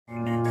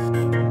I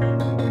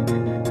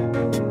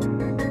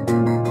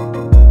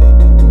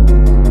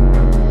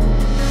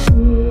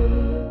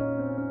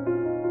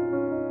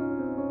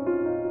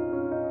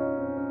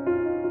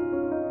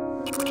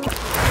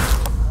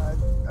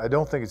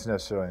don't think it's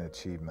necessarily an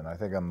achievement. I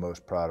think I'm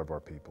most proud of our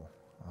people.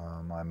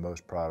 I'm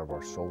most proud of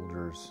our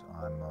soldiers.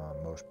 I'm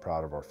most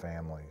proud of our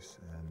families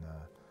and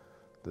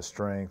the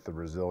strength, the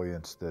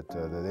resilience that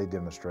they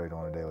demonstrate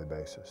on a daily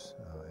basis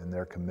in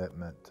their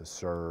commitment to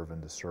serve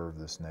and to serve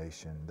this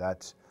nation.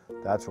 That's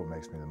what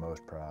makes me the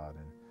most proud.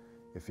 And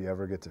if you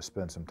ever get to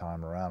spend some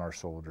time around our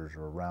soldiers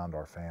or around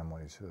our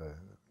families,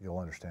 you'll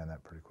understand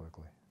that pretty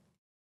quickly.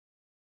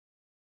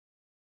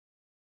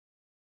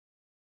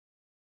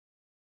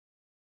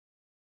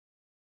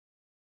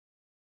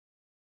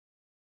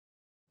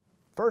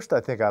 First,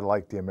 I think I'd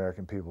like the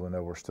American people to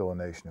know we're still a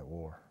nation at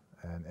war,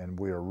 and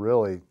we are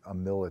really a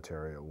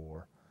military at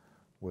war.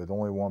 With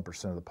only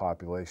 1% of the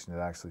population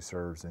that actually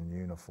serves in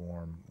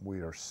uniform,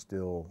 we are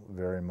still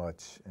very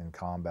much in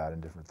combat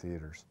in different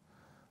theaters,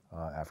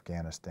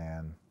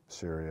 Afghanistan,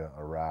 Syria,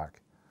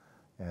 Iraq,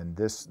 and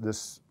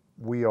this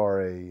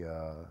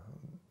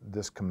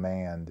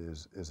command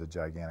is a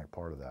gigantic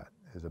part of that,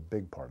 is a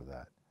big part of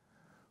that,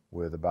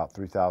 with about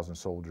 3,000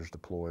 soldiers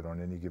deployed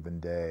on any given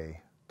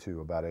day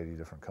to about 80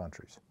 different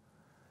countries.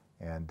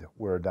 And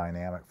we're a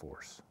dynamic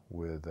force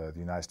with the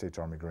United States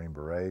Army Green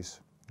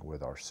Berets,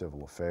 with our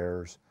civil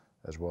affairs,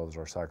 as well as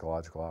our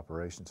psychological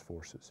operations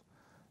forces.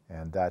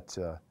 And that,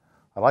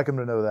 I'd like them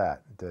to know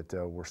that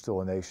we're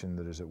still a nation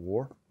that is at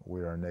war. We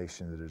are a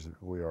nation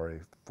we are a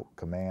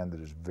command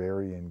that is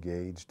very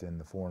engaged in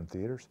the foreign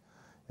theaters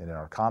and in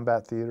our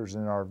combat theaters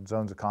and in our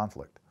zones of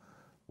conflict,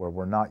 where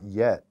we're not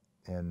yet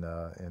in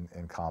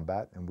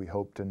combat, and we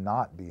hope to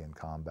not be in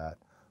combat.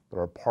 But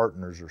our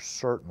partners are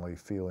certainly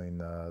feeling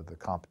the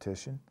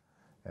competition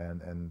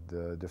and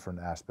the different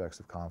aspects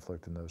of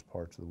conflict in those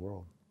parts of the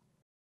world.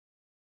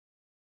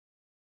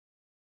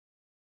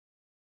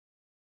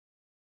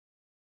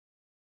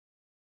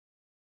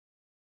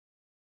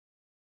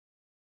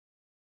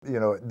 You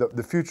know,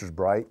 the future's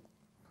bright.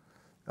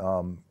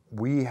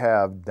 We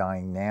have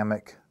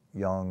dynamic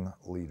young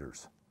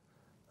leaders,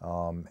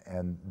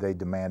 and they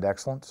demand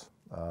excellence.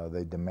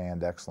 They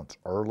demand excellence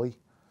early,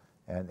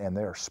 and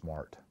they are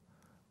smart.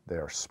 They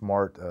are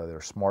smart,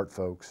 they're smart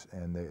folks,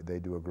 and they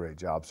do a great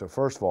job. So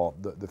first of all,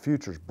 the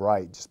future's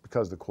bright just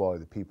because of the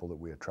quality of the people that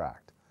we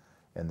attract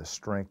and the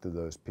strength of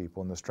those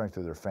people and the strength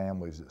of their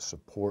families that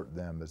support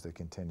them as they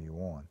continue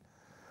on.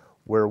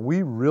 Where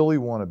we really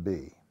want to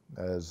be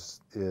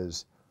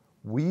is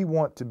we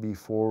want to be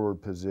forward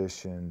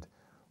positioned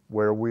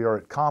where we are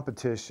at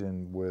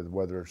competition with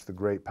whether it's the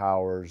great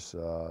powers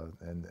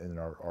and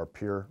our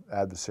peer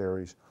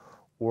adversaries,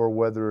 or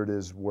whether it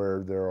is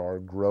where there are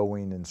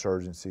growing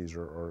insurgencies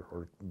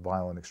or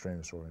violent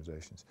extremist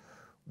organizations.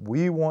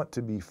 We want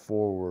to be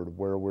forward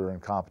where we're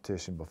in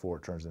competition before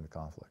it turns into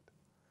conflict.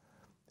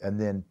 And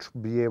then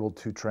be able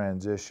to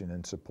transition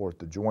and support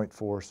the joint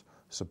force,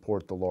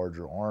 support the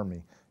larger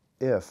army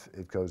if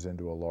it goes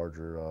into a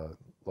larger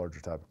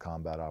type of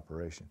combat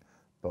operation.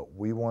 But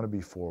we want to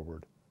be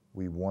forward.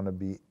 We want to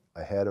be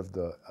ahead of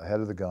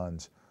the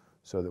guns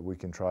so that we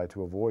can try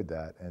to avoid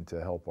that and to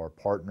help our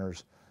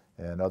partners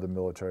and other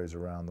militaries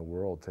around the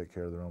world take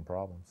care of their own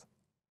problems.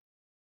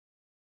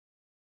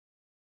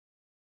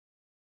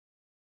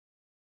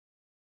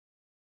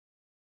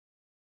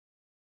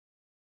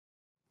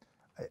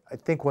 I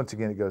think once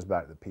again it goes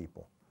back to the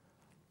people.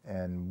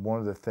 And one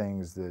of the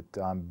things that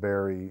I'm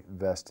very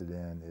vested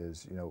in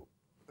is, you know,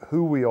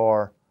 who we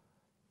are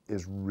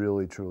is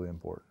really, truly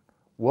important.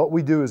 What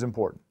we do is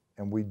important,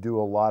 and we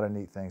do a lot of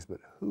neat things, but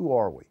who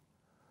are we?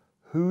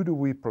 Who do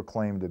we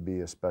proclaim to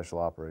be as Special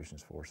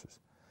Operations Forces?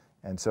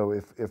 And so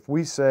if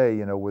we say,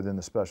 you know, within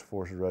the Special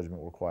Forces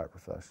Regiment, we're quiet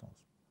professionals,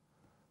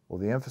 well,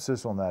 the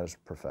emphasis on that is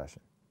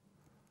profession.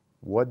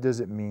 What does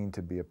it mean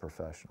to be a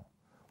professional?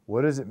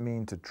 What does it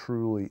mean to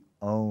truly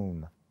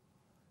own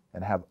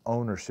and have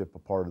ownership a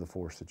part of the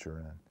force that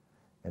you're in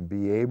and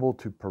be able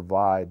to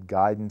provide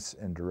guidance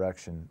and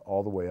direction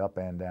all the way up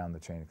and down the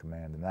chain of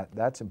command? And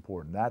that's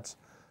important. That's,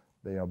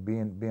 you know,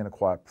 being a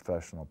quiet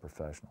professional.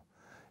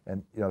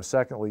 And, you know,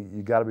 secondly,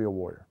 you got to be a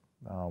warrior.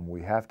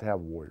 We have to have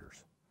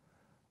warriors.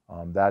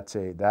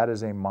 That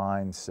is a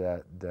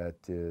mindset that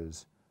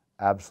is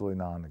absolutely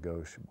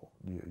non-negotiable.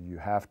 You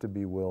have to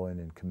be willing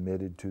and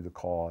committed to the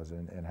cause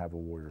and have a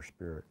warrior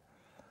spirit.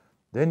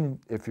 Then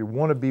if you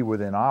want to be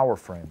within our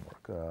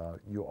framework,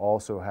 you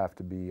also have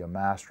to be a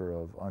master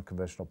of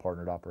unconventional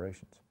partnered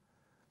operations.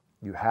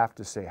 You have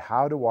to say,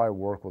 how do I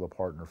work with a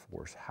partner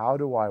force? How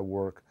do I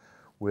work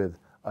with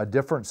a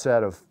different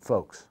set of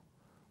folks?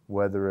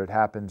 Whether it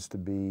happens to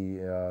be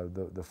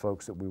the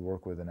folks that we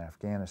work with in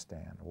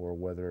Afghanistan, or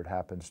whether it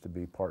happens to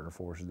be partner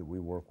forces that we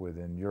work with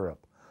in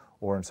Europe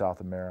or in South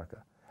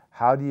America.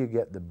 How do you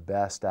get the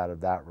best out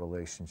of that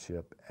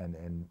relationship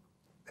and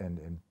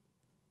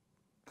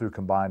through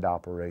combined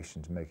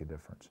operations make a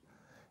difference?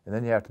 And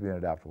then you have to be an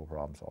adaptable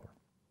problem solver.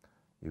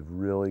 You've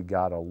really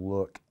got to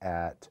look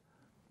at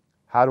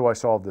how do I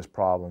solve this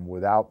problem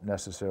without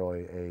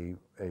necessarily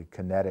a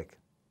kinetic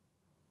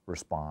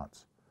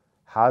response?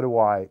 How do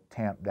I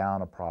tamp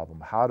down a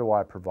problem? How do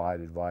I provide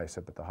advice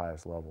up at the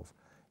highest levels?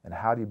 And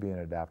how do you be an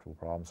adaptable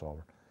problem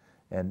solver?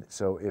 And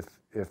so if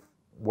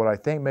what I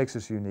think makes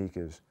us unique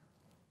is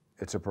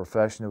it's a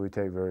profession that we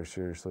take very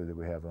seriously, that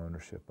we have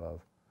ownership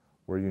of.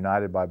 We're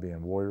united by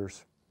being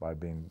warriors, by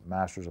being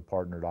masters of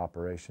partnered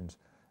operations,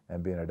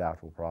 and being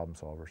adaptable problem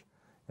solvers.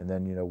 And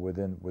then, you know,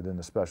 within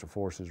the Special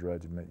Forces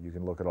Regiment, you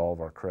can look at all of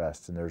our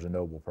crests, and there's a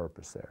noble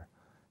purpose there.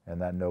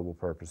 And that noble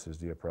purpose is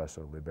the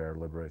oppresso, libere,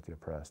 liberate the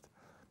oppressed.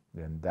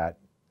 And that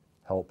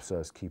helps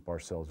us keep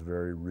ourselves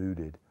very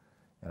rooted.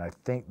 And I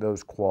think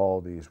those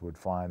qualities would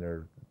find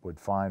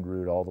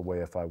root all the way,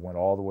 if I went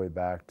all the way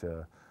back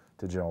to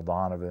General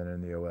Donovan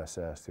in the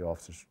OSS, the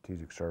Office of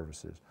Strategic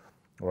Services,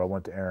 or I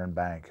went to Aaron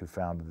Bank, who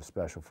founded the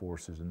Special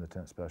Forces and the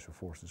 10th Special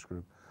Forces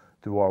Group,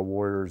 through our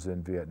warriors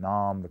in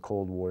Vietnam, the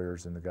Cold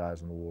Warriors, and the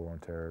guys in the War on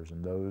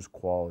Terrorism. Those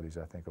qualities,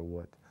 I think,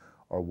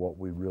 are what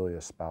we really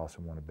espouse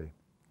and want to be.